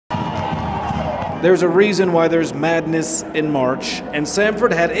There's a reason why there's madness in March, and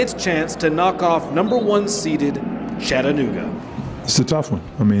Samford had its chance to knock off #1 seeded Chattanooga. It's a tough one.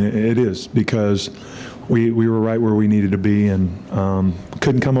 I mean, it is, because we were right where we needed to be, and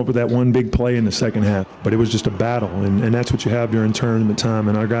couldn't come up with that one big play in the second half. But it was just a battle, and that's what you have during tournament time.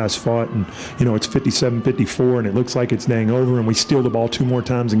 And our guys fought, and it's 57-54, and it looks like it's dang over, and we steal the ball 2 more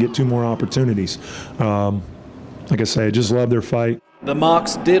times and get 2 more opportunities. Like I say, I just love their fight. The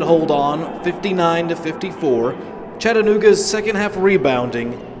Mocs did hold on 59-54. Chattanooga's second half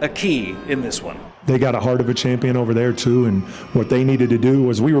rebounding a key in this one. They got a heart of a champion over there too, and what they needed to do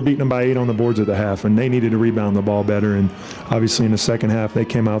was, we were beating them by 8 on the boards at the half, and they needed to rebound the ball better. And obviously in the second half they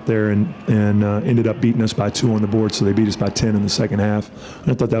came out there and ended up beating us by 2 on the board, so they beat us by 10 in the second half.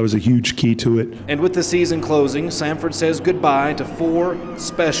 And I thought that was a huge key to it. And with the season closing, Samford says goodbye to 4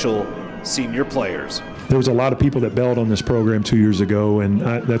 special senior players. There was a lot of people that bailed on this program 2 years ago, and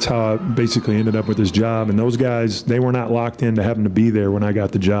that's how I basically ended up with this job. And those guys, they were not locked into having to be there when I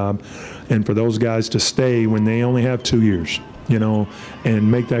got the job. And for those guys to stay when they only have 2 years,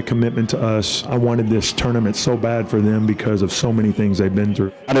 and make that commitment to us, I wanted this tournament so bad for them because of so many things they've been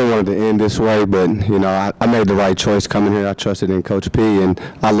through. I didn't want it to end this way, but, I made the right choice coming here. I trusted in Coach P, and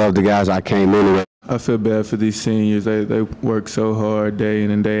I love the guys I came in with. I feel bad for these seniors. They work so hard day in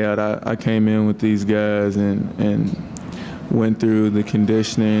and day out. I came in with these guys and went through the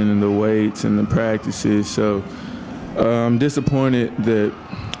conditioning and the weights and the practices. So I'm disappointed that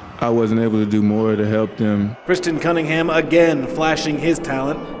I wasn't able to do more to help them. Kristen Cunningham again flashing his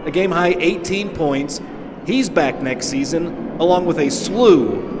talent, a game-high 18 points. He's back next season, along with a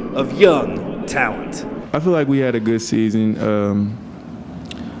slew of young talent. I feel like we had a good season,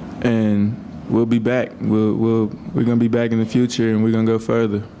 and we'll be back. We're going to be back in the future, and we're going to go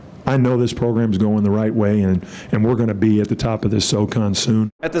further. I know this program's going the right way, and we're going to be at the top of this SoCon soon.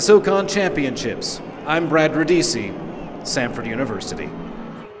 At the SoCon Championships, I'm Brad Radisi, Samford University.